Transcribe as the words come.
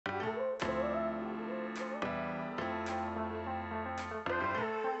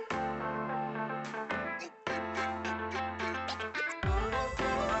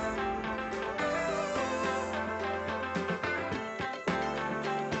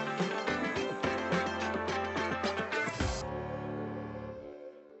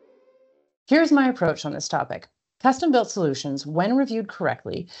Here's my approach on this topic. Custom-built solutions, when reviewed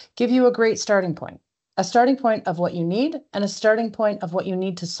correctly, give you a great starting point of what you need and a starting point of what you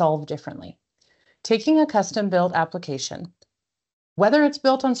need to solve differently. Taking a custom-built application, whether it's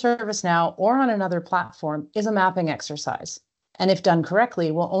built on ServiceNow or on another platform, is a mapping exercise. And if done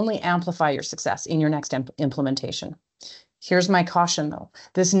correctly, will only amplify your success in your next implementation. Here's my caution though.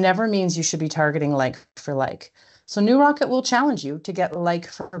 This never means you should be targeting like for like. So NewRocket will challenge you to get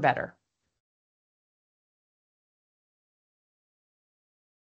like for better.